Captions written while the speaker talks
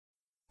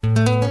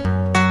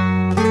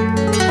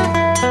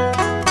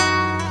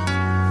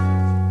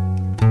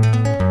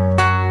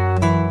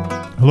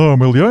Hello, I'm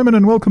Will Yeoman,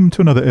 and welcome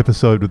to another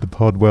episode of the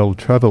Pod Well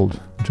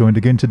Travelled. Joined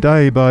again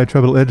today by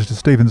travel editor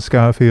Stephen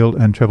Scarfield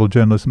and travel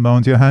journalist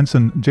Mogens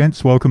Johansson.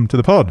 Gents, welcome to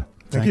the pod.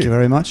 Thank you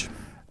very much.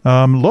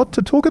 Lot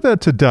to talk about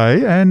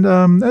today, and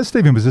as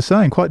Stephen was just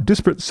saying, quite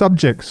disparate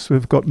subjects.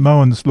 We've got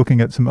Mogens looking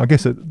at some, I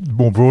guess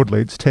more broadly,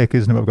 it's tech,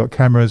 isn't it? We've got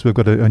cameras, we've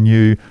got a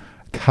new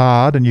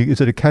card, and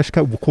is it a cash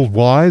card called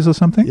Wise or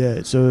something?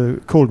 Yeah, it's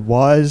called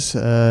Wise.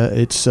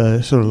 It's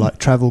sort of like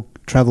travel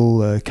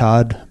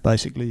card,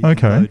 basically. You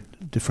can load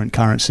different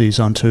currencies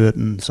onto it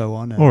and so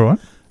on. All right.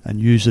 And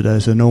use it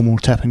as a normal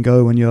tap and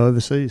go when you're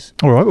overseas.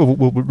 All right,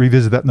 we'll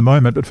revisit that in a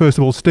moment. But first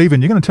of all,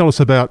 Stephen, you're going to tell us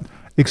about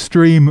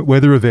extreme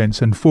weather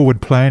events and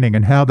forward planning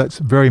and how that's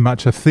very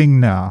much a thing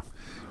now.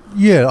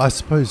 Yeah, I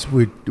suppose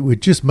we're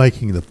just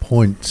making the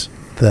point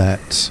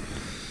that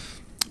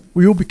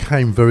we all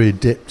became very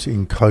adept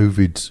in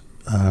COVID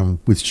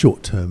with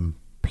short-term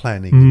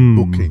planning and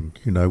booking.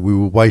 You know, we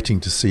were waiting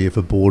to see if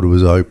a border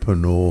was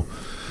open or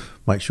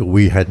make sure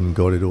we hadn't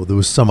got it, or there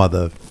was some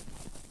other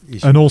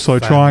issue. And also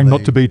trying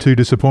not to be too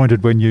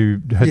disappointed when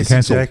you had to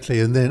cancel. Exactly,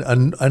 and then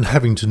and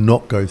having to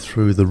not go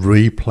through the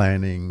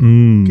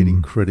replanning,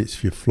 getting credits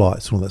for your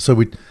flights and all that. So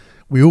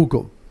we all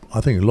got,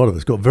 I think a lot of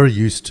us got very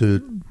used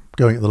to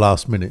going at the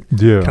last minute.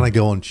 Yeah. Can I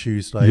go on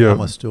Tuesday? Yeah.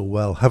 Am I still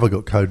well? Have I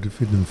got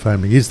COVID in the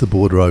family? Is the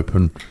border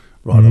open?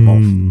 Right, I'm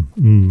off.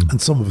 And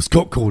some of us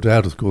got called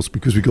out, of course,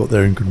 because we got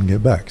there and couldn't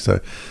get back. So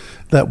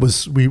that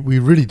was, we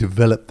really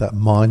developed that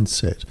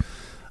mindset.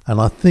 And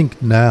I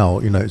think now,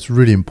 you know, it's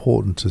really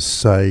important to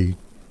say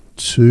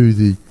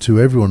to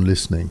everyone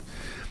listening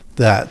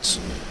that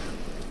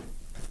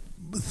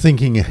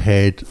thinking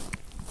ahead,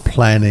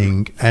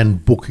 planning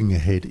and booking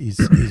ahead is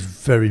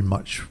very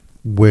much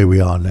where we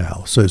are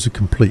now. So it's a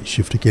complete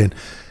shift again,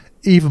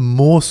 even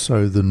more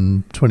so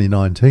than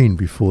 2019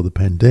 before the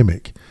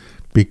pandemic,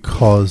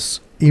 because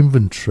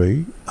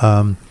inventory,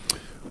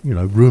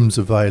 rooms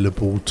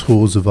available,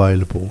 tours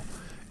available,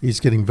 is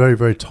getting very,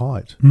 very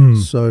tight.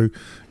 So,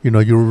 you know,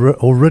 you're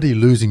already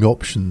losing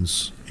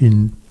options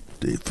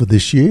for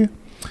this year.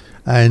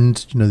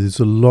 And, you know, there's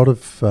a lot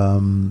of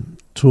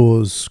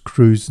tours,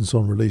 cruises and so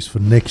on released for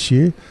next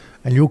year.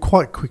 And you'll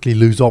quite quickly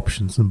lose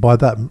options. And by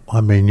that,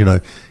 I mean, you know,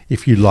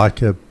 if you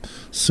like a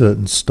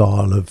certain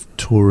style of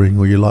touring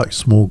or you like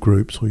small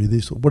groups or you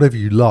this or whatever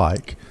you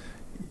like,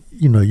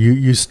 you know,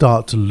 you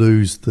start to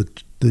lose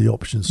the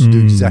options to do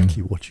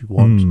exactly what you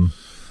want.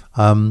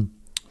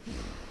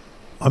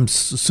 I'm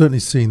certainly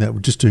seeing that. We're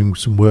just doing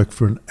some work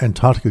for an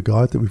Antarctica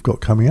guide that we've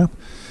got coming up,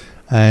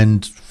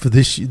 and for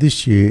this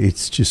year,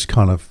 it's just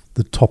kind of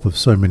the top of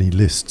so many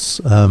lists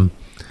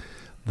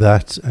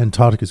that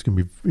Antarctica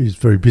is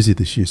very busy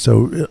this year.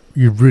 So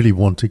you really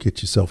want to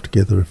get yourself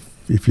together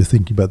if you're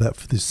thinking about that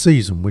for this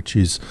season, which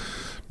is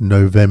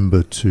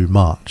November to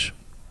March.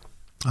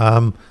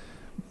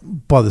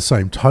 By the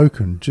same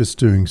token, just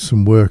doing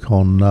some work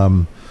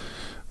on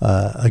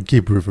a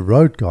Gibb River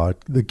Road guide.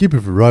 The Gibb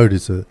River Road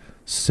is a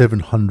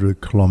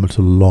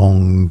 700-kilometre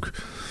long,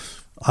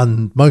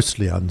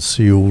 mostly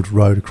unsealed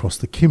road across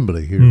the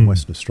Kimberley here in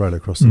Western Australia,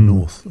 across the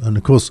north. And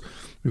of course,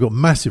 we've got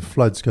massive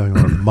floods going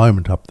on at the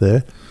moment up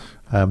there.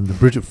 The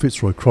Bridget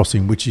Fitzroy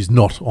crossing, which is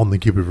not on the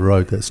Gibb River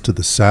Road, that's to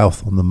the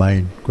south on the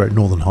main Great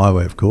Northern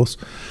Highway, of course.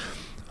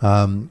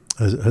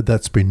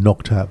 That's been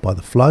knocked out by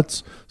the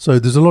floods. So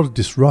there's a lot of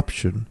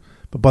disruption.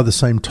 But by the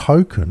same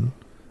token,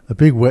 a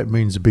big wet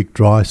means a big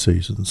dry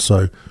season.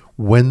 So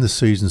when the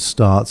season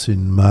starts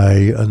in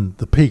May, and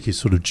the peak is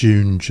sort of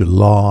June,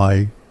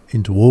 July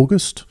into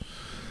August,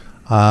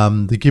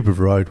 the Gibb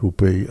River Road will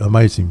be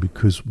amazing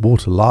because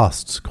water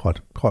lasts quite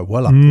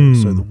well up there.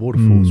 So the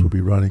waterfalls will be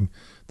running,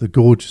 the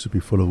gorges will be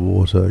full of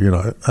water, you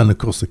know, and of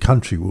course the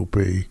country will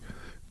be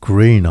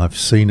green. I've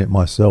seen it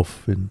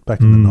myself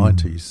back in the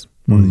 90s,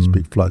 one of these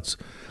big floods,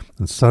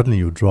 and suddenly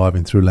you're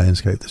driving through a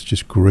landscape that's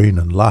just green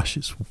and lush.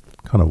 It's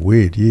kind of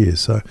weird year.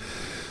 So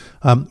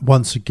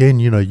once again,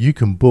 you know, you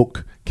can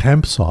book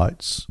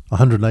campsites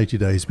 180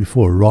 days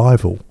before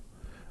arrival,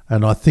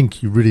 and I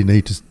think you really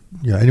need to,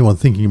 you know, anyone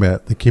thinking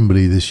about the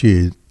Kimberley this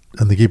year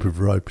and the Gibb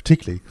River Road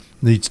particularly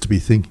needs to be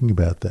thinking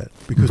about that,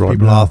 because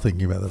people are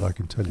thinking about that, I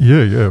can tell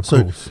you. Yeah, of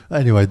course.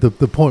 Anyway, the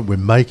point we're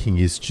making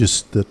is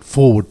just that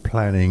forward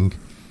planning,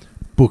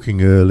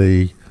 booking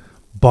early,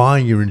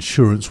 buying your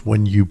insurance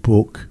when you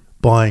book,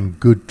 buying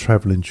good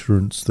travel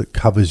insurance that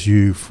covers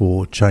you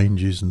for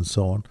changes and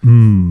so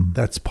on.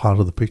 That's part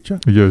of the picture.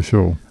 Yeah,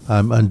 sure.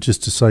 And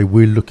just to say,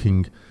 we're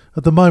looking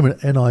at the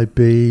moment,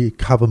 NIB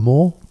cover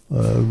more,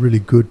 really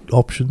good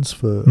options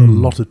for a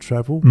lot of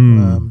travel.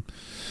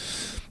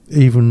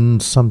 Even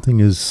something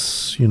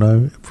as, you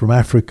know, from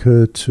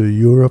Africa to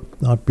Europe,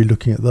 I'd be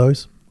looking at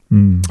those.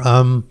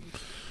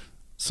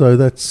 So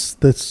that's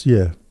it's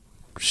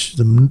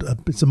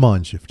a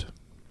mind shift.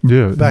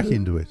 Yeah, back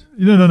into it.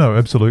 No,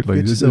 absolutely.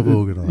 Get yourself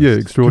organised. Yeah,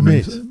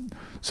 extraordinary. Commit.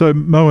 So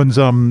Mogens,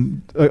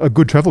 a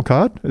good travel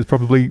card is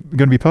probably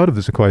going to be part of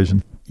this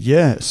equation.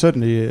 Yeah,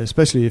 certainly,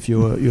 especially if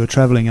you're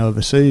travelling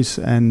overseas,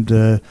 and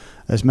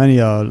as many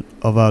of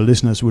our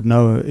listeners would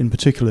know, in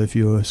particular, if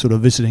you're sort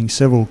of visiting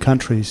several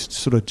countries,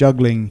 sort of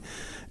juggling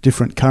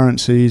different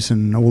currencies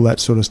and all that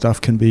sort of stuff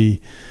can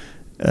be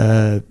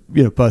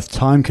both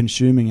time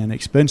consuming and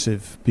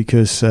expensive,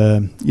 because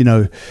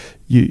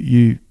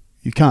you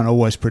can't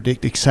always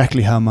predict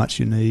exactly how much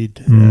you need.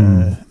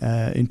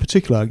 In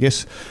particular, I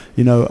guess,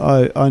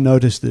 I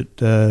noticed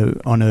that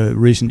on a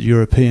recent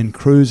European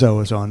cruise I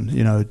was on,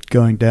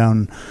 going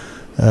down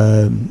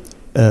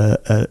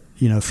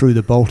through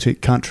the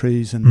Baltic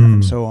countries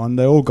and so on,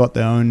 they all got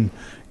their own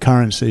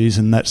currencies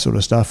and that sort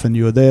of stuff, and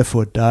you were there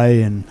for a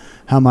day, and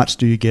how much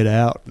do you get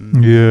out?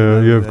 And,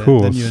 of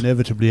course. Then you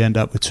inevitably end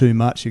up with too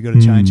much. You've got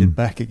to change it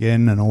back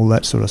again and all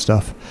that sort of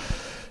stuff.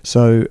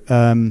 So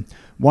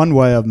one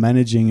way of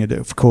managing it,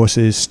 of course,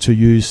 is to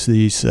use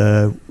these,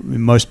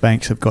 most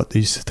banks have got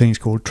these things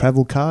called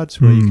travel cards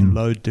where you can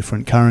load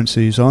different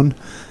currencies on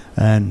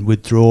and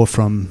withdraw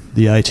from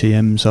the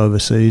ATMs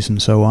overseas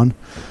and so on.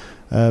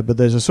 But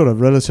there's a sort of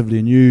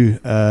relatively new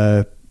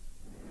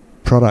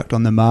product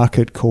on the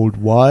market called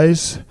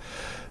Wise.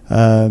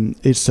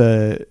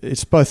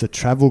 It's both a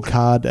travel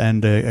card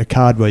and a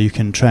card where you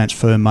can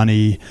transfer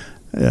money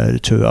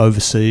to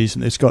overseas,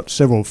 and it's got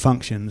several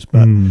functions,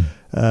 but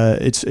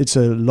it's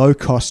a low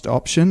cost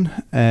option,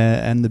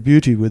 and the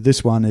beauty with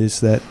this one is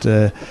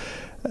that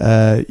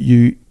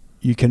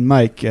you can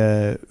make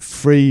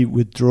free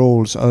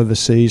withdrawals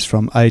overseas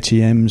from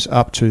ATMs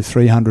up to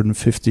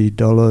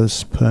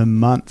 $350 per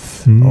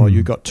month, or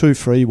you've got 2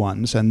 free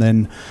ones, and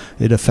then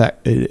it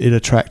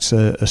attracts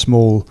a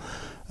small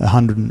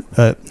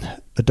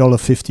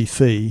 $1.50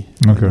 fee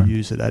when you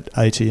use it at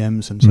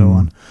ATMs and so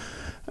on.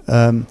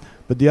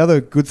 But the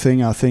other good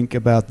thing I think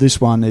about this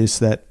one is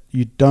that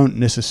you don't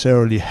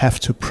necessarily have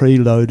to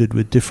preload it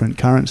with different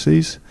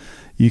currencies.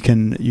 You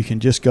can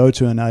just go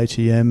to an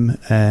ATM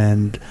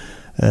and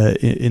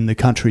in the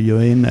country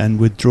you're in and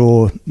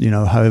withdraw,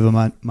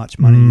 however much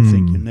money you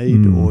think you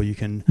need, or you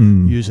can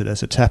use it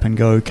as a tap and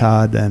go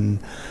card and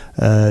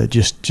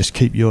just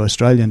keep your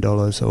Australian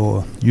dollars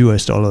or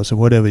US dollars or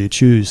whatever you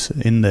choose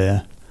in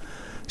there.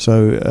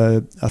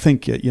 So I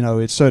think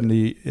it's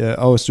certainly.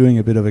 I was doing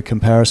a bit of a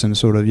comparison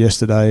sort of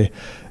yesterday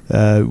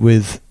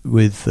with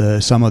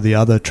some of the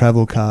other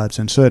travel cards,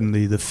 and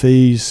certainly the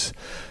fees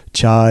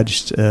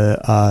charged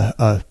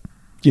are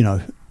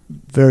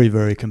very,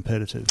 very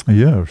competitive.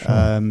 Yeah, sure.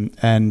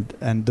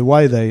 And the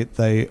way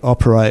they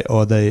operate,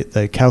 or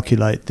they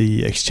calculate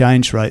the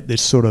exchange rate,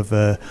 there's sort of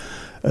a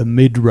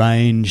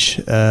mid-range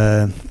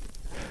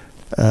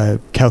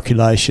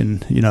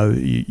calculation.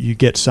 You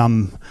get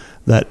some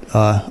that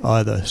are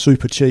either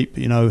super cheap,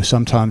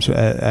 sometimes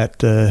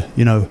at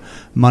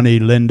money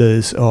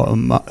lenders, or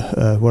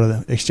what are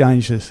the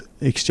exchange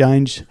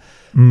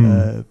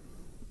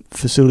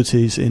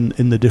facilities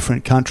in the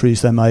different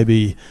countries. There may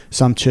be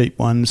some cheap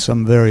ones,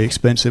 some very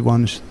expensive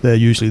ones. They're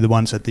usually the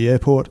ones at the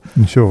airport.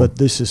 Sure. But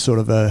this is sort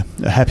of a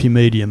happy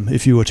medium.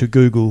 If you were to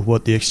Google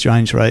what the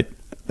exchange rate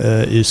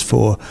is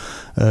for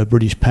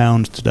British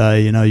pounds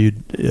today, it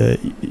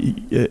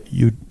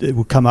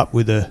will come up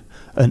with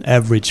an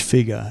average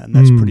figure, and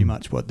that's pretty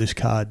much what this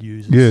card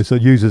uses. Yeah, so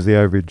it uses the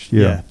average.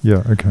 Yeah,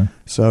 okay.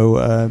 So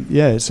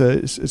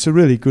it's a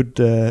really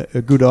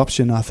good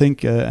option, I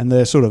think, and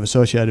they're sort of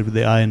associated with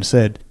the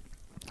ANZ.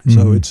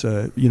 So it's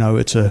a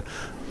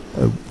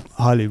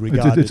highly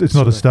regarded. It's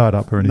not a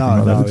startup or anything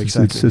like that.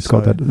 Exactly. It's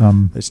got that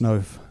it's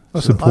no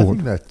support. I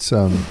think that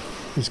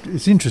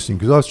it's interesting,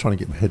 because I was trying to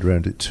get my head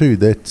around it too.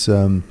 That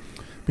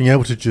being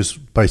able to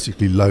just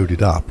basically load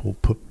it up or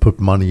put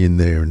money in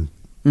there, and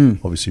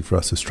obviously for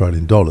us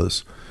Australian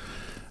dollars,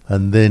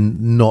 and then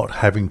not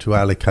having to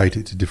allocate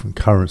it to different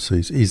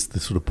currencies is the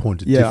sort of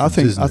point of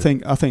difference. I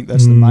think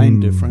that's the main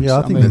difference. Yeah,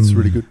 I think that's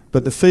really good.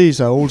 But the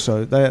fees are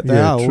also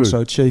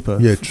also cheaper.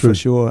 Yeah, true. For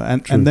sure.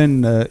 And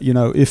then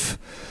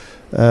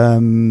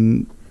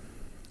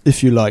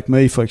if you like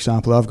me, for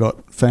example, I've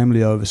got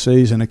family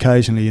overseas, and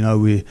occasionally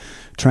we're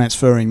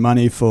transferring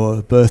money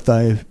for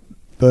birthdays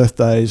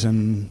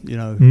and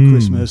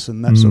Christmas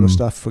and that sort of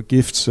stuff, for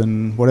gifts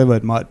and whatever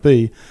it might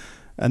be.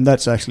 And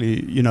that's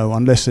actually,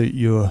 unless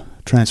you're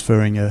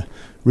transferring a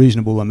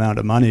reasonable amount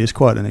of money, it's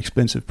quite an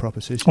expensive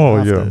proposition.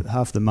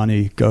 Half the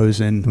money goes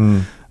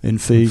in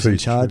fees and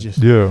charges.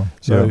 Yeah.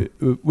 So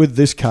with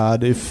this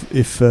card,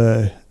 if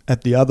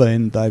at the other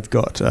end they've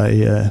got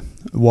a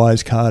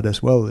Wise card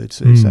as well,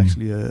 it's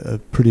actually a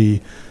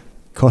pretty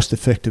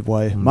cost-effective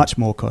way, much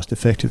more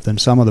cost-effective than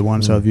some of the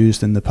ones I've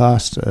used in the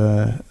past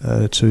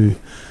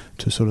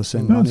to sort of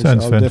send money.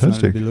 Sounds I'll fantastic.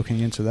 definitely be looking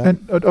into that.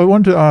 And I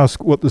wanted to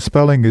ask what the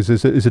spelling is.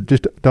 Is it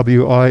just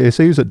WISE?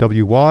 Is it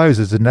WY? Is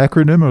it an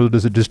acronym, or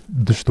is it just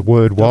the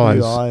word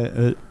WISE?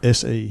 WISE.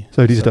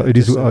 So it is.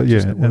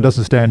 And it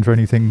doesn't stand for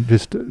anything.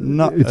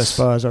 Not as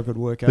far as I could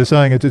work out. They're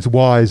saying it's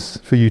wise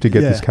for you to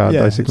get this card,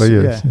 basically.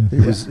 Yes.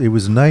 It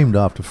was named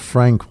after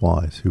Frank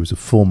Wise, who was a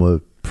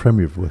former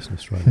Premier of Western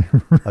Australia,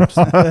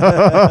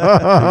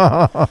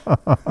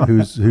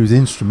 who's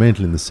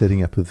instrumental in the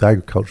setting up of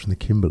agriculture in the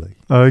Kimberley.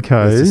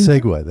 Okay. There's a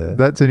segue there.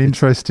 That's an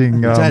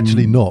interesting... It's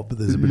actually not, but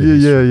there's a bit of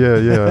history.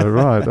 Yeah,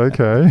 right,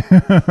 okay.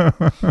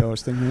 I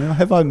was thinking,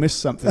 have I missed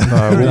something?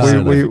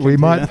 No, we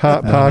might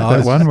park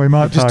that one. We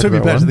might just park took me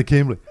that back one. to the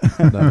Kimberley.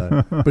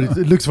 No. But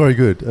it looks very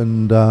good.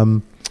 And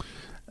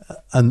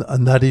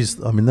that is,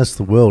 I mean, that's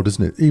the world,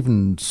 isn't it?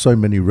 Even so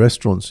many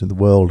restaurants in the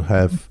world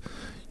have,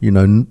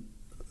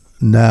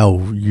 now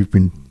you've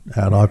been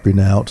out, I've been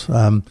out.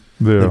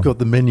 They've got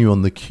the menu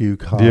on the cue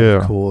card,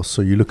 of course.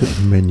 So you look at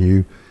the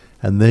menu,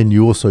 and then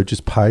you also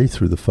just pay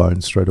through the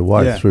phone straight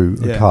away through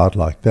a card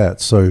like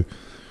that. So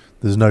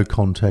there's no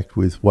contact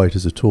with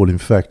waiters at all. In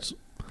fact,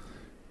 a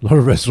lot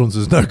of restaurants,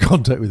 there's no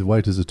contact with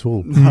waiters at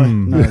all.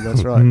 No,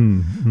 that's right. I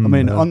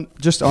mean, on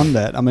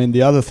that, I mean,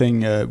 the other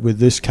thing with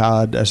this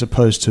card, as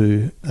opposed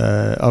to,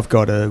 I've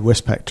got a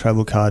Westpac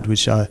travel card,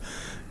 which I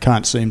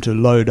can't seem to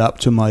load up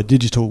to my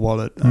digital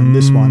wallet, and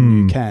this one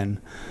you can,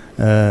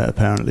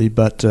 apparently.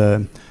 But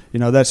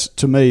that's,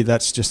 to me,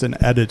 that's just an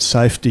added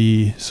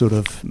safety sort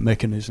of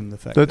mechanism. The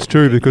fact that's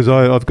true, because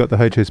I've got the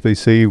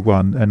HSBC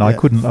one, and I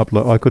couldn't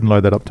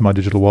load that up to my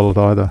digital wallet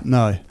either.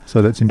 No,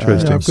 so that's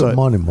interesting. I've got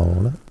mine in my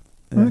wallet.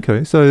 Yeah.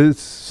 Okay, so it's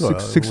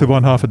six of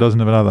one, half a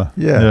dozen of another.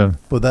 Yeah.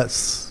 But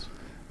that's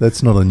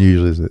not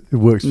unusual, is it? It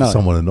works for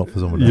someone and not for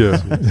someone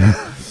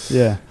else.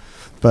 Yeah.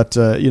 But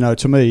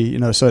to me,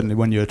 certainly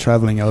when you're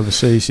travelling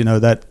overseas,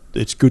 that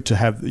it's good to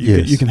have.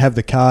 You can have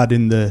the card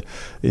in the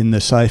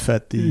safe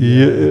at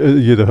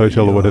the the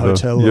hotel or whatever,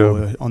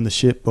 or on the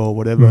ship or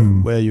whatever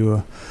where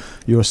you're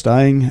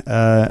staying,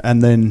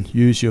 and then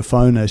use your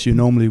phone as you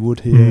normally would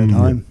here at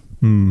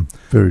home.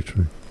 Very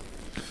true.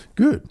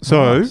 Good.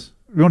 So. Nice.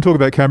 We want to talk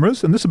about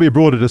cameras, and this will be a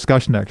broader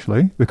discussion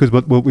actually, because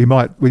we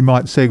might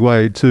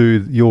segue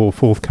to your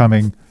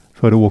forthcoming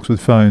photo walks with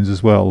phones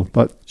as well.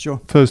 But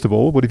sure. First of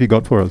all, what have you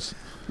got for us?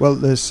 Well,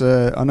 there's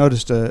I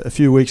noticed a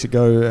few weeks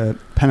ago,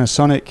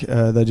 Panasonic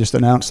they just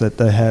announced that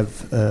they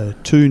have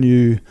 2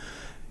 new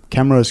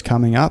cameras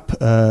coming up.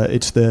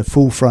 It's their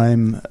full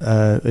frame.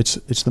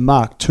 It's the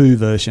Mark II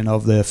version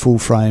of their full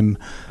frame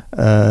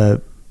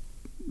mirrorless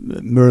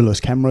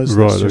cameras.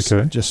 Right. It's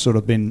just sort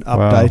of been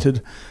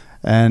updated. Wow.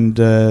 And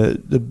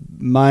the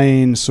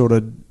main sort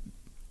of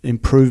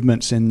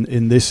improvements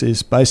in this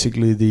is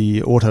basically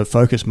the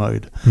autofocus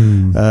mode.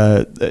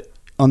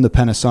 On the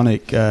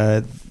Panasonic,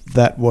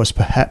 that was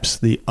perhaps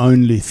the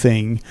only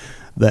thing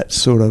that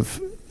sort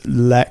of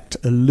lacked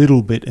a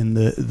little bit in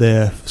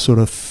their sort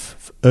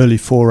of early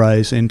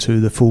forays into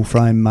the full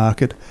frame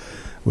market,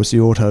 was the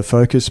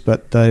autofocus.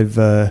 But they've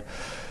the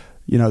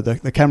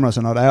cameras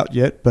are not out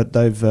yet, but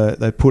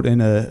they've put in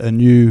a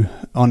new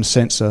on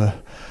sensor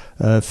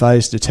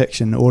phase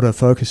detection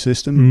autofocus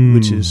system,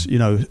 which is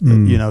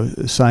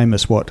same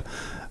as what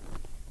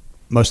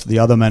most of the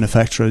other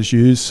manufacturers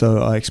use.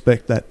 So I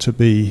expect that to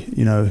be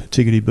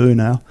tickety boo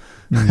now.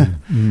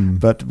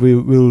 But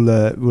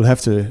we'll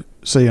have to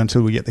see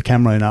until we get the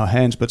camera in our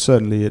hands. But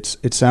certainly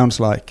it sounds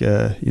like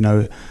that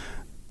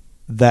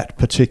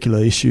particular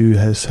issue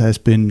has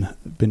been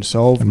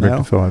solved and now.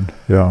 Rectified.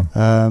 Yeah.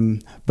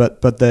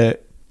 But they're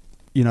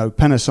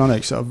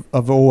Panasonic's,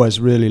 I've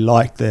always really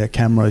liked their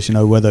cameras,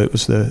 whether it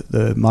was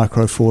the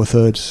Micro Four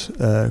Thirds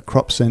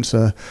crop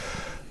sensor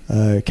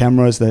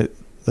cameras, that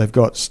they've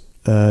got,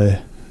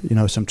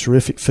 some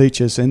terrific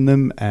features in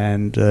them,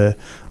 and they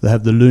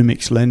have the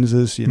Lumix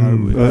lenses,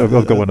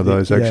 I've got one of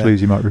those actually,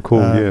 as you might recall.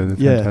 They're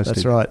fantastic.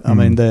 That's right. I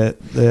mean,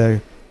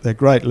 they're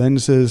great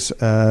lenses,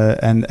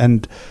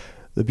 and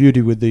the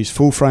beauty with these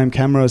full frame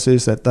cameras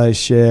is that they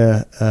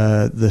share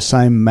the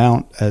same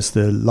mount as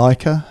the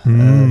Leica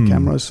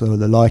cameras, so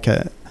the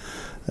Leica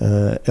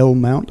L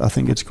mount, I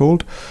think it's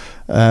called.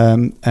 So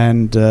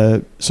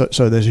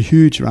there's a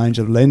huge range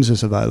of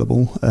lenses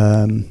available.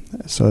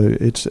 So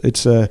it's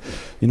if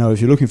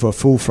you're looking for a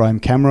full frame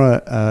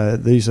camera,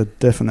 these are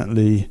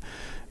definitely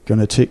going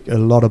to tick a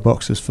lot of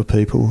boxes for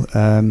people.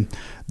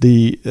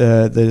 The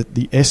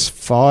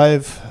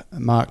S5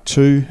 Mark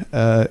II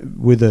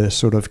with a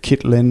sort of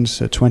kit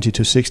lens, a 20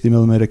 to 60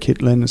 millimeter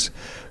kit lens,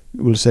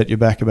 will set you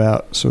back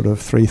about sort of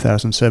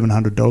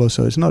 $3,700.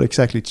 So it's not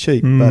exactly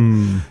cheap. But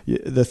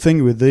the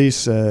thing with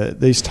these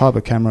type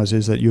of cameras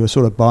is that you are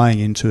sort of buying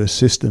into a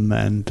system,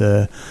 and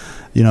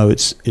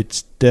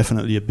it's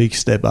definitely a big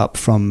step up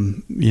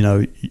from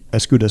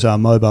as good as our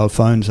mobile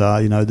phones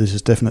are. This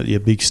is definitely a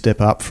big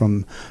step up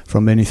from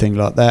anything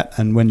like that.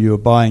 And when you're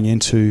buying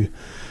into,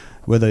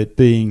 whether it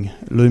being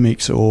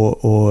Lumix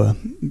or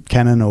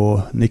Canon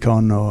or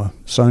Nikon or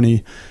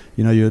Sony,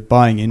 you're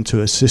buying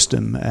into a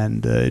system,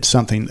 and it's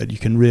something that you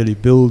can really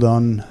build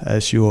on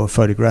as your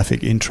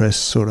photographic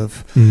interests sort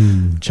of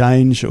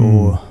change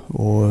or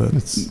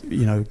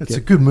it's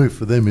a good move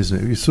for them,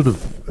 isn't it? You sort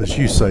of, as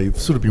you say, you've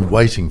sort of been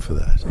waiting for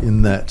that.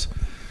 In that,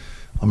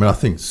 I mean, I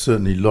think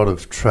certainly a lot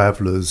of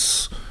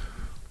travellers,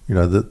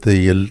 that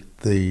the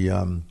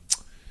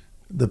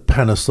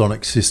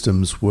Panasonic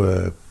systems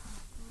were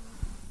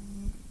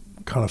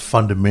kind of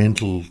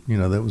fundamental.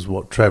 That was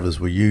what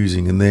travellers were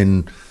using, and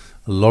then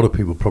a lot of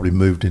people probably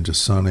moved into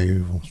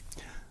Sunny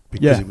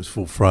because it was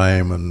full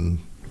frame, and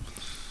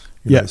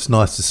it's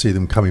nice to see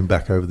them coming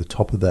back over the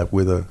top of that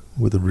with a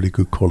really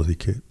good quality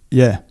kit.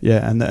 Yeah,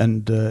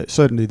 and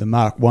certainly the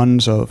Mark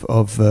 1s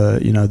of the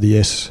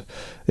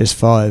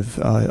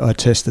S5, I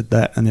tested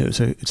that, and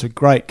it's a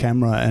great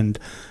camera, and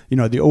the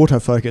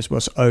autofocus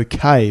was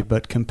okay,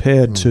 but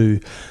compared to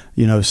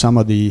some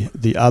of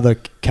the other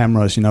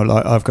cameras,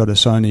 like I've got a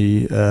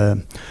Sony,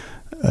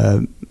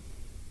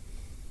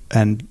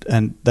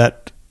 and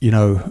that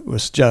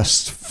was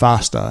just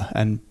faster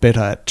and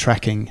better at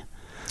tracking,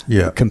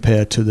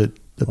 compared to the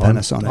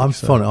Panasonic. I'm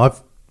finding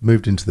I've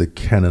moved into the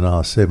Canon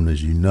R7,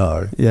 as you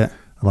know, and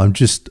I'm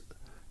just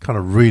kind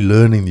of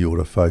relearning the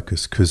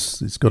autofocus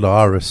because it's got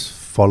RS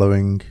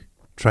following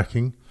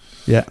tracking,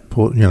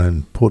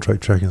 and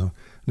portrait tracking, and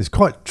it's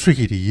quite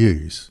tricky to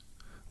use,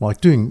 like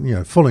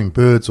doing following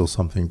birds or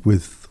something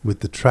with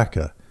the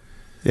tracker.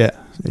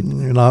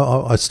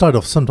 I start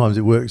off, sometimes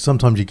it works,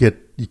 sometimes you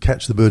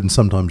catch the bird and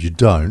sometimes you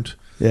don't,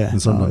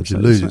 and sometimes you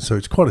lose it, so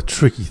it's quite a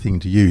tricky thing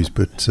to use,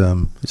 but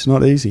it's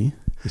not easy.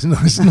 It's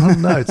not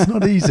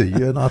easy,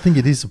 and I think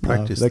it is a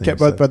practice thing.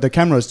 But the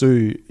cameras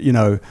do,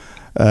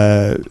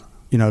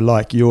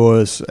 like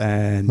yours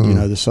and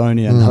the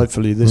Sony, and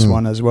hopefully this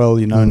one as well.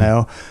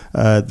 Now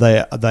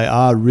they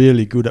are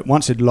really good at,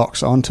 once it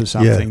locks onto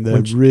something,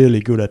 they're really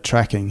good at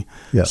tracking.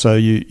 So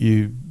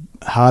you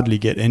hardly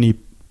get any,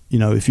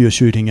 if you're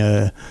shooting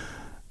a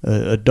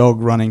dog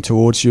running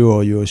towards you,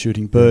 or you're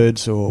shooting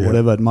birds or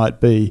whatever it might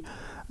be.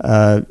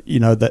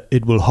 That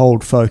it will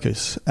hold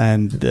focus,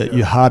 and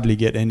you hardly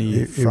get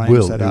any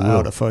frames that are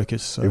out of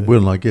focus. So. It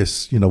will, and I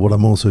guess, what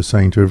I'm also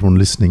saying to everyone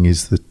listening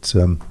is that,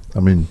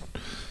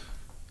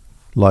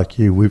 like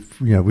you, we've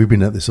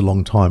been at this a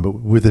long time, but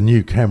with a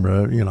new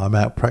camera, I'm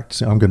out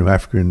practicing. I'm going to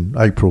Africa in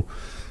April,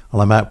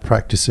 and I'm out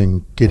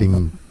practicing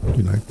getting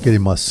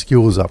my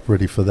skills up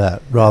ready for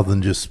that, rather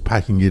than just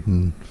packing it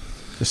and...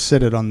 Just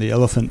set it on the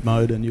elephant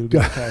mode and you'll be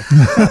okay.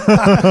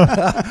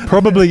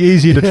 Probably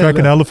easier to track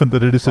an elephant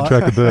than it is to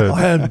track a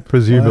bird,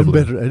 presumably. I'm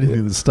better at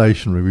anything than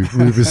stationary.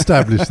 We've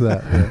established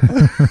that.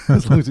 Yeah.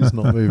 As long as it's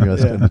not moving, I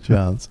stand a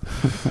chance.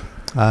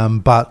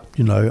 But,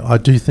 I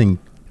do think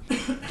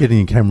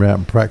getting a camera out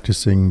and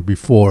practicing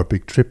before a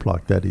big trip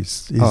like that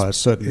is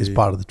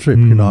part of the trip.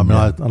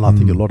 I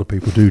think a lot of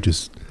people do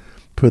just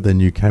put their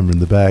new camera in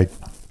the bag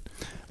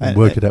and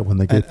work it out when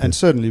they get there. And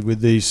certainly with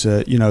these,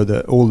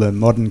 all the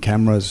modern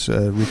cameras,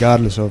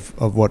 regardless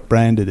of what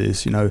brand it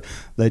is,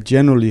 they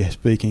generally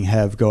speaking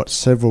have got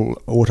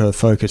several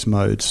autofocus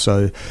modes.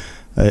 So,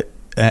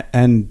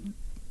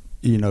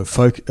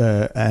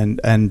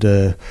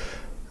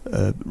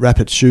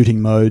 rapid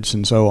shooting modes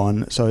and so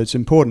on. So it's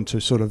important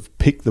to sort of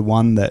pick the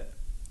one that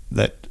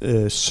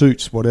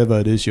suits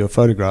whatever it is you're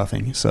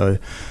photographing. So.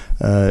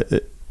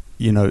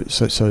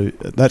 So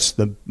that's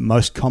the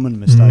most common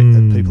mistake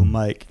that people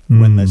make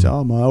when they say,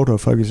 "Oh, my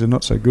autofocus is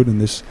not so good in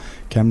this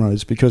camera,"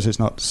 is because it's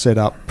not set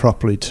up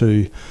properly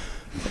to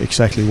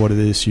exactly what it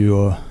is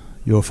you're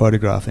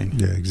photographing.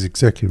 Yeah,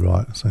 exactly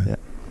right. So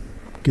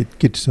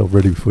get yourself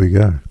ready before you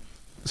go.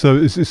 So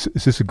is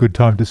this a good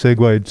time to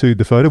segue to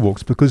the photo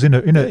walks? Because in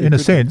a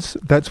sense,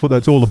 that's what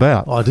that's all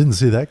about. Oh, I didn't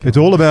see that. It's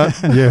all about,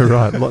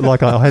 right.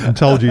 Like I hadn't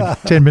told you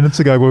 10 minutes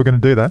ago we were going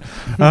to do that.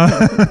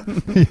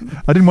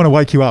 I didn't want to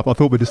wake you up. I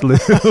thought we'd just leave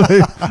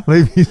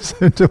you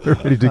until we're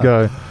ready to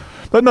go.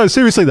 But no,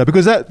 seriously though,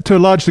 because that, to a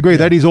large degree,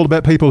 that is all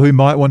about people who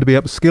might want to be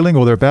upskilling,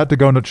 or they're about to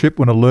go on a trip,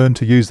 want to learn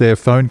to use their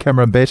phone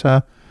camera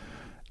better.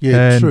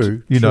 Yeah, and,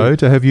 true.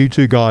 To have you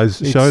two guys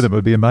show them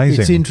would be amazing.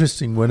 It's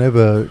interesting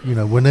whenever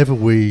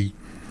we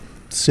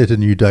set a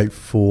new date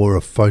for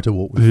a photo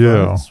walk with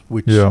friends,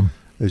 which,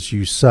 as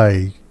you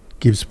say,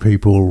 gives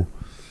people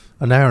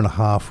an hour and a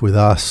half with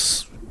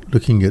us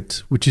looking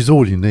at, which is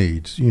all you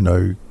need,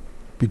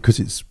 because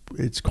it's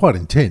quite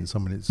intense. I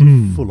mean, it's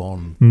a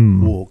full-on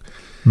walk.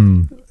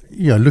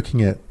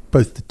 Looking at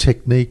both the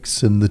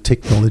techniques and the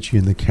technology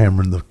in the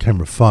camera and the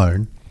camera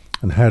phone,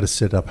 and how to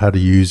set up, how to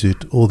use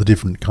it, all the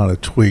different kind of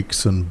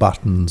tweaks and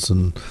buttons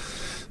and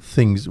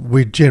things.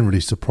 We're generally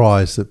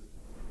surprised that,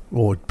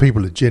 or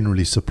people are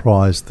generally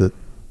surprised that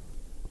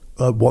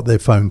what their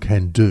phone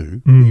can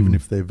do, even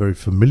if they're very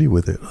familiar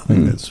with it. I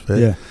think that's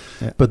fair.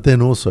 Yeah. But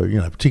then also,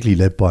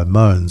 particularly led by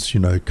Moens,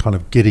 kind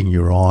of getting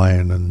your eye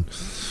in and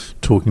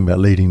talking about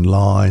leading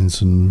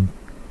lines, and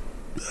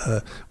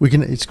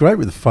it's great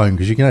with the phone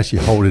because you can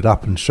actually hold it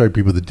up and show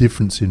people the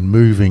difference in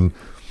moving,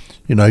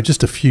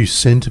 just a few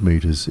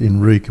centimetres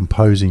in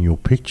recomposing your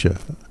picture.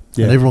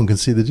 Yeah. And everyone can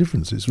see the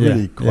difference. It's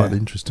really quite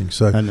interesting.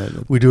 So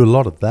we do a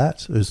lot of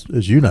that,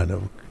 as you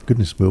know.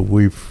 Goodness, Will,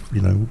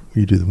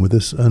 you do them with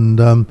us,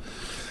 and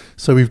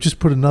so we've just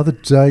put another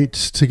date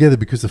together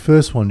because the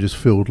first one just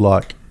felt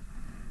like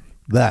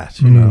that,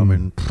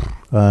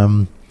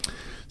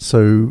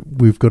 so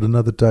we've got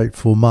another date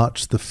for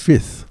March the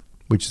 5th,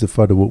 which is a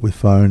photo walk with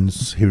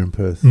phones here in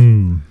Perth,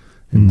 in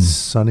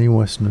sunny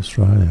Western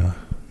Australia.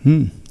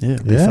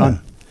 It'll be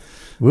fun.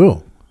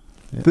 Will.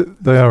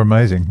 They are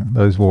amazing,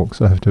 those walks,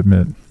 I have to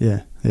admit.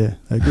 Yeah. Yeah,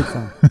 they're good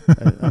fun.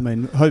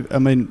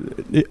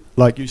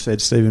 Like you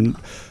said, Stephen,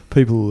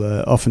 people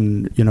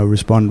often,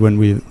 respond when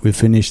we've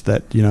finished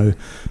that,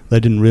 they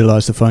didn't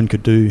realise the phone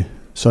could do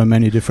so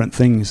many different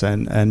things,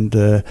 and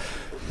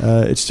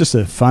it's just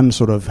a fun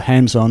sort of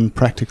hands-on,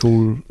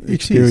 practical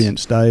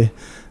experience day.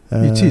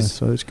 It is.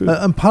 So it's good.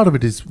 And part of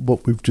it is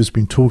what we've just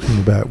been talking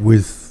about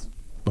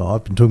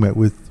I've been talking about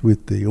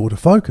with the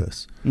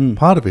autofocus.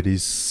 Part of it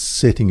is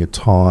setting a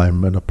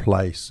time and a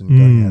place and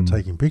going out and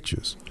taking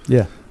pictures.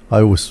 Yeah. I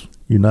always,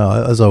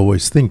 as I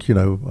always think,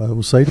 I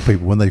will say to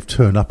people when they've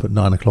turned up at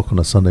 9 o'clock on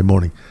a Sunday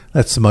morning,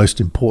 that's the most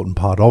important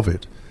part of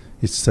it.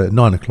 It's at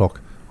 9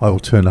 o'clock, I will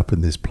turn up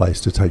in this place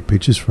to take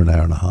pictures for an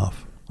hour and a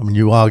half. I mean,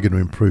 you are going to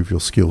improve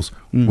your skills,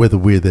 whether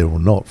we're there or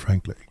not,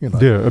 frankly.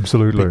 Yeah,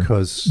 absolutely.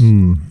 Because,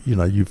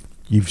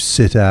 you've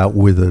set out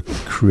with a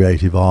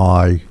creative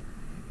eye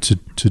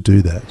to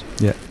do that.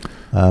 Yeah.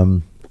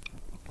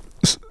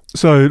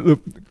 So, look,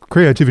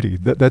 creativity,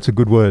 that's a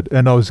good word.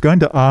 And I was going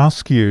to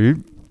ask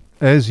you,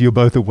 as you're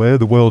both aware,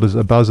 the world is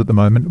abuzz at the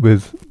moment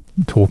with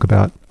talk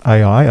about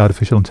AI,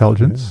 artificial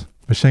intelligence,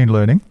 machine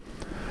learning.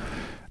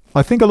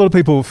 I think a lot of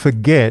people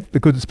forget,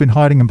 because it's been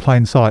hiding in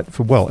plain sight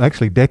for,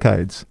 actually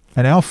decades.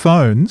 And our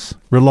phones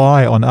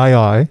rely on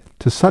AI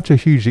to such a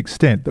huge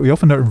extent that we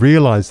often don't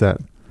realise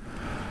that.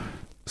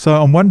 So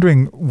I'm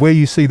wondering where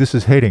you see this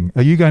is heading.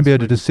 Are you going to be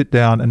able to just sit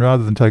down and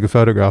rather than take a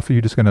photograph, are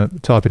you just going to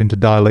type it into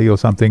DALL-E or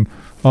something?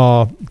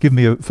 Oh, give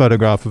me a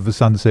photograph of a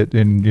sunset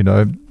in,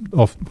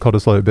 off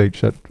Cottesloe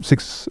Beach at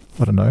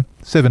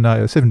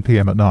 7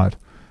 p.m. at night,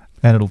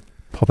 and it'll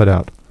pop it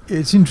out.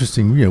 It's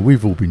interesting.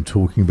 We've all been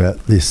talking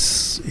about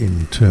this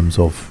in terms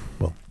of,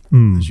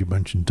 as you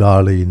mentioned,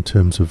 DALL-E, in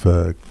terms of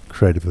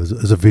creative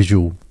as a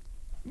visual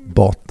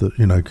bot that,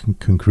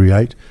 can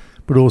create.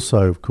 But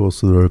also, of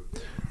course,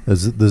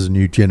 there's a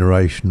new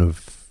generation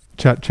of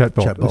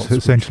chatbots,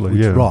 essentially.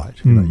 Which right.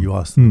 You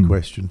asked them the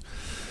question,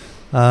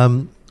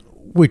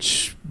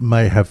 which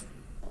may have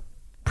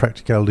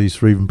practicalities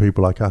for even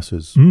people like us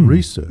as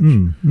research.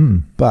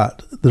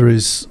 But there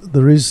is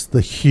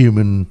the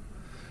human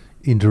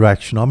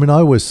interaction. I mean, I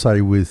always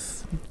say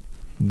with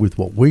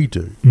what we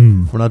do,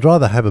 when I'd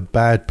rather have a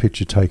bad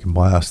picture taken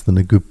by us than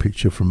a good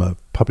picture from a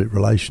public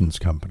relations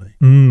company,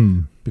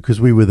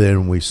 because we were there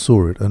and we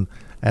saw it,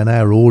 and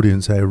our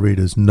audience, our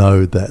readers,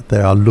 know that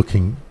they are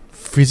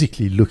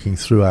physically looking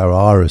through our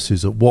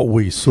irises at what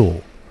we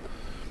saw.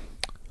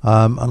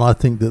 And I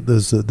think that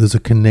there's a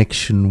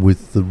connection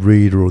with the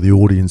reader or the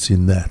audience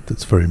in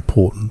that's very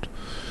important.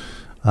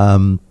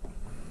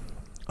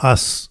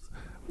 Us,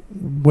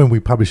 when we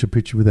publish a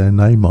picture with our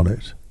name on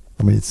it,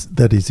 I mean,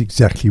 that is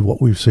exactly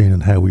what we've seen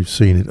and how we've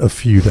seen it a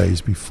few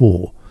days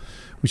before,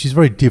 which is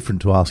very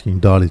different to asking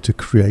DALL-E to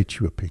create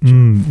you a picture.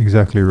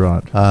 Exactly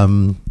right.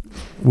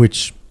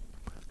 Which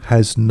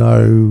has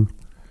no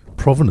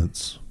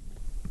provenance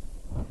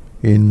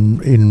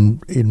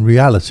in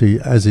reality,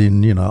 as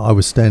in, I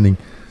was standing,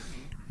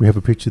 we have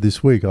a picture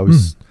this week,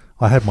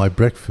 I had my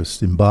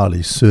breakfast in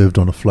Bali served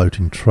on a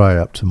floating tray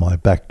up to my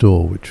back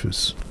door, which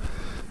was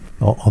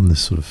on this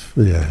sort of,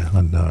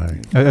 I know.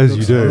 As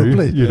you do.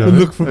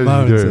 Look from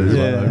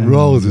Moen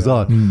rolls his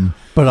eye.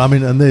 But I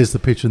mean, and there's the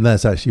picture, and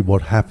that's actually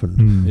what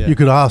happened. You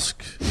could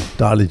ask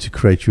DALL-E to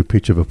create you a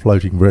picture of a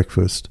floating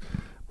breakfast,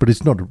 but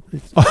it's not.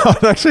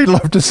 I'd actually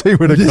love to see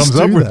what it comes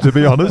up with, to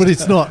be honest. But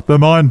it's not. The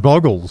mind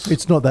boggles.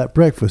 It's not that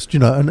breakfast,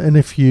 and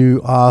if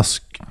you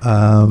ask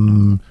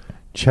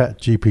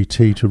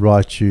ChatGPT to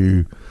write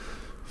you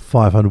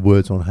 500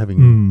 words on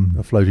having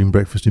a floating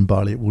breakfast in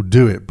Bali, it will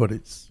do it, but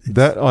it's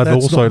that I'd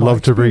also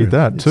love to read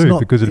that too,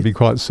 because it'd be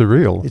quite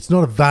surreal. It's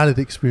not a valid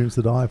experience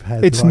that I've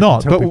had. It's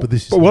not, but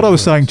what I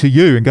was saying to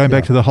you, and going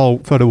back to the whole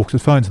photo walks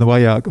with phones and the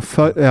way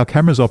our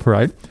cameras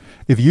operate,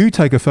 if you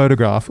take a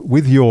photograph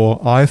with your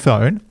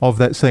iPhone of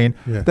that scene,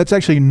 that's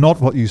actually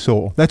not what you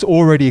saw. That's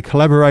already a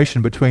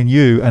collaboration between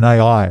you and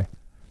AI.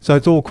 So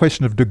it's all a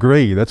question of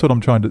degree. That's what I'm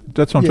trying to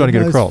get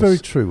across. It's very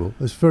true.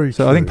 It's very true.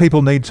 So I think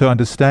people need to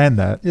understand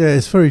that. Yeah,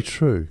 it's very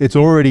true. It's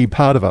already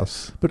part of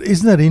us. But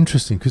isn't that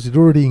interesting? Because it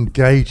already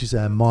engages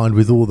our mind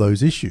with all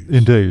those issues.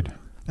 Indeed.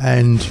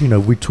 And,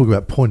 we talk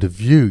about point of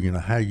view,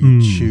 how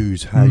you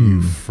choose, how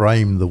you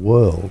frame the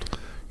world.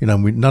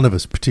 None of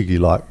us particularly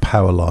like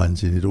power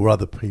lines in it or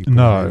other people.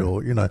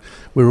 No. In it, or,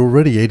 we're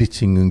already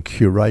editing and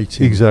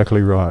curating.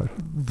 Exactly right.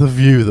 The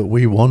view that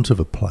we want of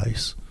a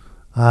place.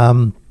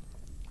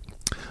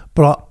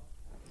 But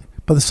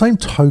by the same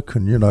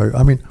token,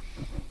 I mean,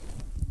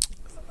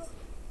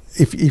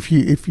 if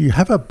you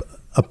have a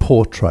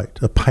portrait,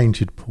 a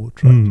painted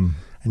portrait, and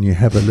you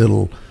have a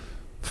little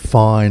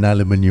fine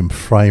aluminium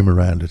frame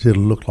around it,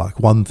 it'll look like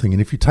one thing.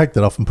 And if you take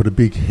that off and put a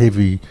big,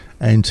 heavy,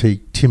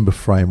 antique timber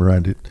frame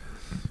around it,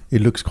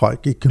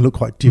 it can look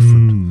quite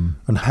different.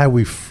 And how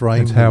we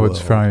frame it's how it's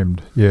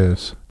framed,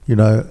 yes.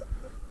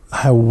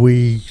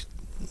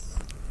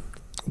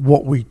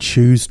 What we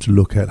choose to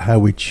look at, how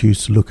we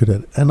choose to look at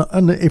it.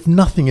 And if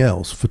nothing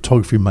else,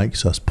 photography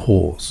makes us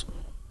pause.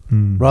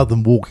 Rather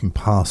than walking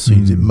past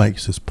scenes, it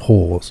makes us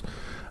pause.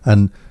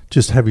 And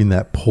just having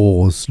that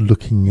pause,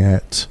 looking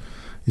at,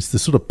 it's the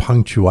sort of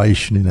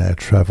punctuation in our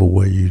travel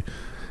where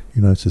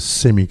it's a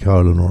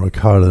semicolon or a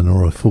colon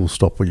or a full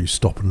stop where you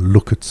stop and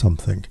look at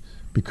something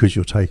because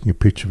you're taking a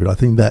picture of it. I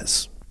think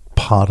that's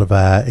part of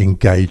our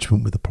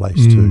engagement with the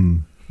place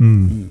too.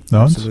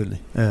 Absolutely.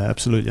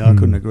 Absolutely. I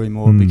couldn't agree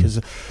more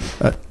because,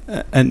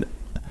 and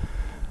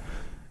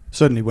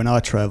certainly when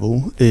I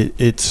travel,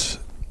 it's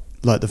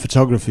like the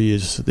photography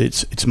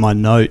it's my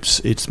notes,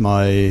 it's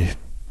my,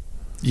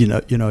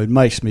 it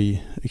makes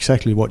me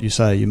exactly what you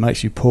say. It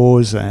makes you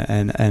pause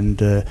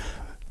and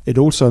it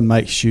also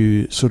makes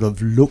you sort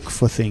of look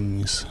for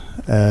things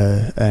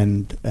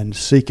and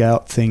seek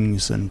out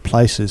things and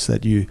places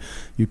that you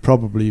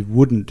probably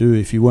wouldn't do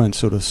if you weren't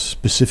sort of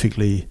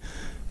specifically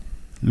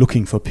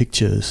looking for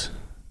pictures.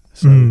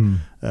 So,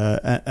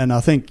 and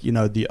I think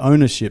the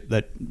ownership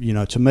that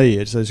to me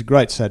there's a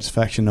great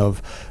satisfaction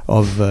of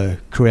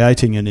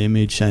creating an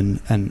image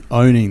and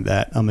owning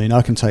that. I mean,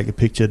 I can take a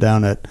picture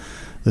down at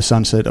the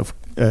sunset of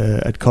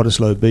at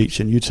Cottesloe Beach,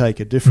 and you take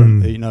a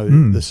different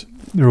this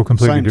they're all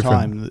completely same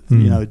different.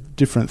 time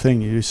different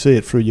thing. You see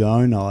it through your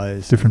own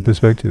eyes, different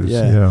perspectives.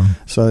 Yeah.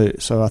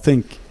 So I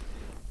think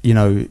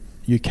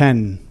you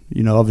can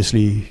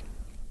obviously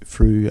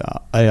through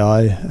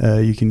AI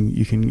you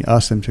can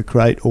ask them to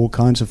create all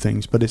kinds of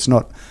things, but it's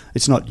not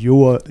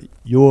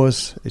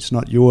yours. It's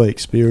not your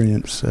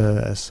experience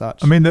as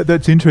such. I mean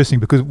that's interesting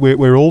because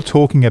we're all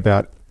talking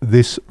about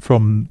this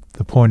from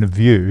the point of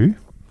view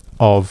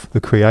of the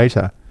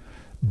creator.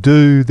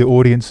 Do the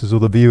audiences or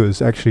the viewers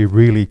actually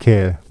really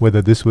care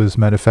whether this was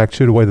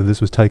manufactured or whether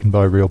this was taken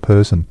by a real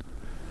person?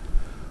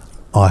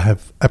 I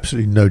have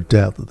absolutely no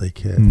doubt that they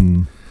care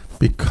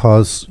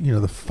because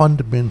the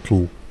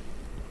fundamental,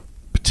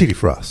 particularly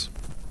for us,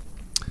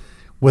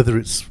 whether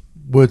it's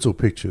words or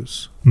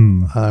pictures,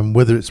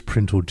 whether it's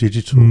print or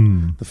digital,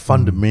 the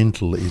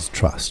fundamental is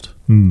trust.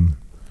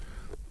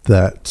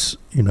 That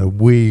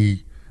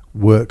we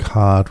work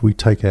hard, we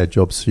take our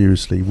job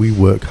seriously, we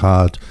work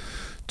hard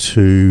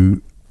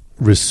to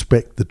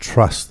respect the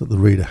trust that the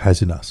reader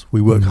has in us. We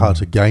work hard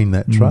to gain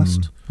that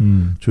trust,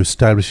 to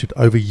establish it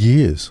over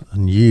years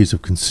and years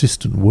of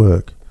consistent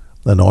work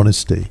and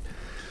honesty.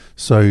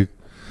 So,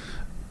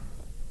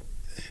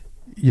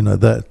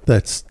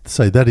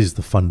 that is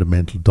the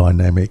fundamental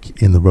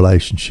dynamic in the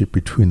relationship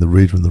between the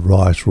reader and the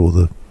writer, or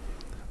the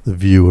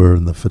viewer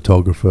and the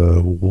photographer,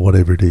 or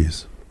whatever it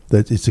is.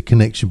 That it's a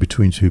connection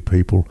between two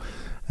people,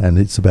 and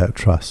it's about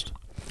trust.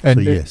 And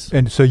so yes.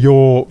 And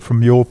so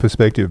from your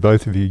perspective,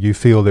 both of you, you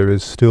feel there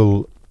is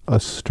still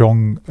as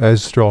strong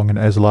and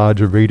as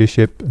large a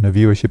readership and a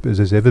viewership as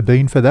there's ever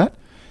been for that?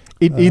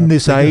 In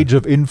this age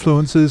of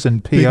influencers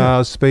and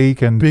PR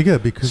speak and bigger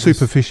because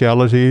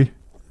superficiality.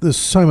 There's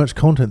so much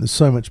content, there's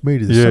so much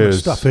media, there's so much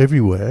stuff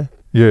everywhere.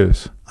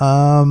 Yes.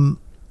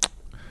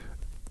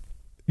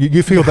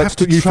 You feel that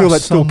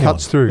still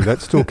cuts through.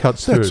 That still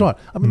cuts through. That's right.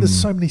 I mean, there's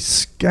so many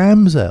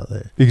scams out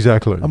there.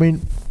 Exactly. I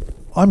mean,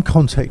 I'm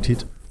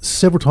contacted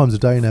several times a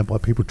day now by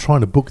people trying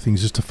to book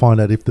things just to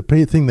find out if the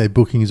thing they're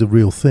booking is a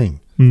real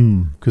thing,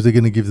 because they're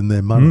going to give them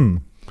their money.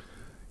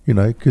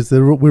 Because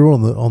we're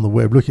on the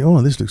web looking.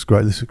 Oh, this looks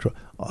great. This looks great.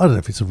 I don't know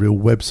if it's a real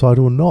website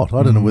or not.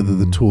 I don't know whether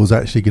the tour's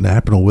actually going to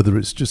happen or whether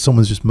it's just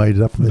someone's just made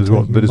it up. And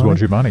they just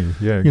want your money.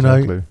 Yeah,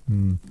 exactly.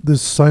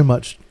 There's so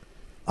much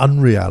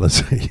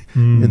unreality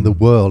in the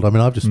world. I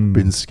mean, I've just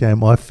been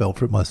scammed. I fell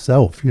for it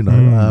myself.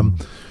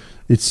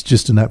 It's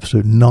just an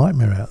absolute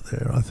nightmare out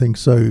there. I think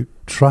so.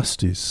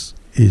 Trust is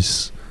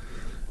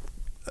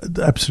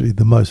absolutely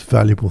the most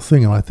valuable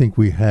thing, and I think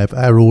we have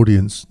our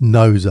audience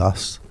knows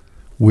us.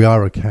 We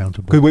are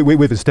accountable.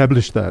 We've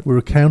established that we're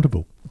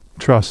accountable.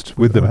 Trust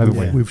with them, haven't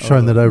we? We've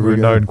shown that over a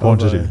known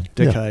quantity,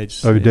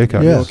 decades. Over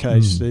decades. Yeah. Your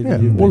case,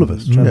 Steve, all of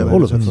us. Yeah,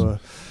 all of us.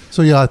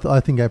 So I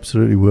think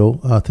absolutely will.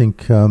 I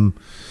think at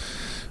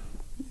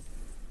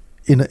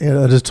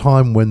a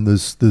time when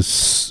there's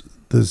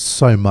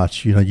so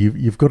much,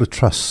 you've got to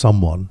trust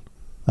someone,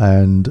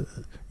 and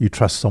you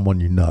trust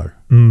someone you know.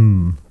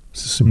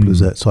 It's as simple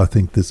as that. So I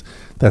think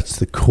that's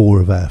the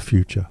core of our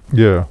future.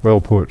 Yeah,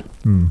 well put.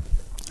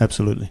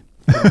 Absolutely.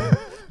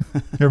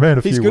 You're a man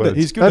of few words.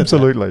 He's good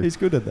Absolutely. at that. He's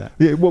good at that.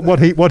 Yeah,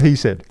 what he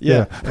said.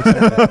 Yeah.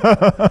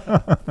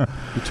 Exactly.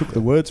 You took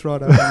the words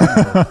right out.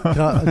 Can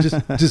I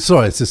just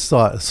sorry, it's a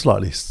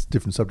slightly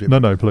different subject.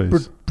 No,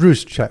 please.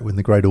 Bruce Chatwin,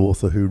 the great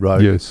author who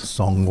wrote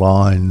Song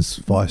Lines,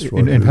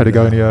 Viceroy. In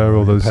Patagonia,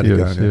 all those.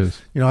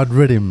 Yes. I'd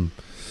read him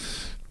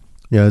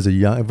as a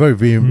young, very,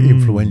 very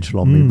influential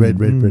on me.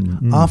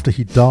 Read. After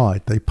he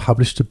died, they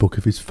published a book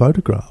of his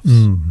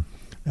photographs.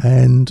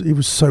 And it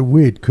was so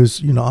weird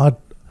because,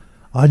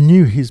 I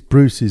knew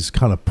Bruce's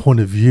kind of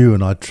point of view,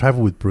 and I'd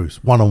travel with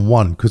Bruce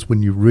one-on-one because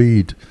when you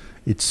read,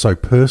 it's so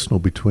personal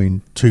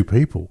between two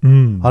people.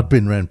 I'd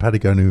been around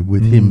Patagonia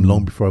with him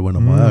long before I went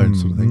on my own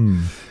sort of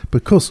thing.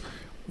 Because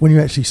when you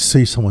actually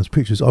see someone's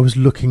pictures, I was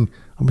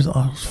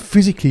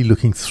physically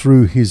looking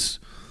through his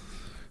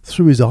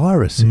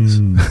irises.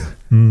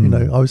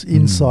 I was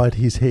inside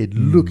his head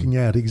looking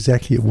out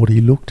exactly at what he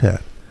looked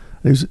at.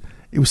 It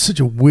was such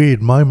a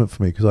weird moment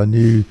for me because I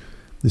knew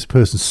this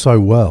person so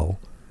well.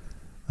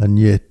 and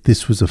yet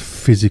this was a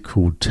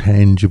physical,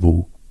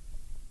 tangible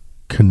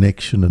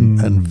connection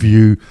and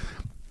view.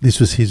 This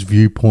was his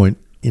viewpoint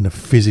in a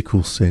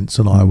physical sense,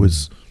 and I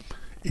was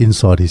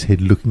inside his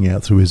head looking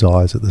out through his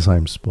eyes at the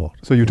same spot.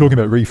 So you were talking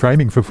about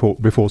reframing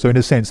before. So in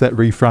a sense, that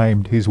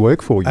reframed his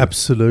work for you.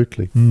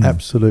 Absolutely.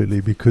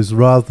 Absolutely. Because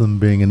rather than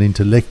being an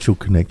intellectual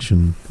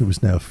connection, it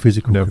was now a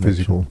physical connection.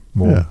 Physical,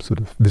 more sort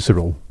of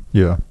visceral.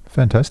 Yeah.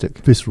 Fantastic.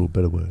 Visceral,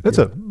 better word. That's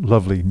a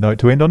lovely note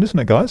to end on, isn't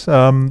it, guys?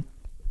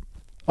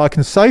 I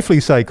can safely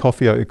say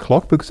coffee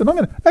o'clock because I'm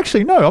going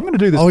to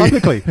do this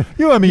publicly. Yeah.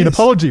 You owe me an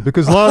apology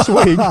because last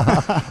week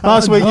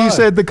you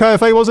said the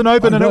cafe wasn't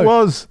open and it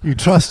was. You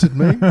trusted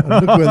me and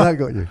look where that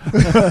got you.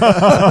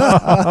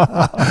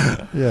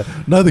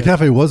 No, the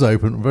cafe was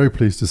open, I'm very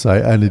pleased to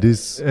say, and it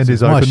is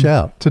my open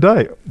shout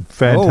today.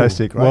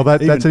 Fantastic. Well,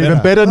 that's an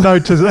even better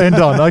note to end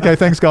on. Okay,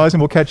 thanks guys,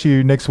 and we'll catch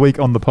you next week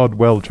on the pod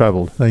Well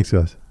Travelled. Thanks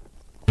guys.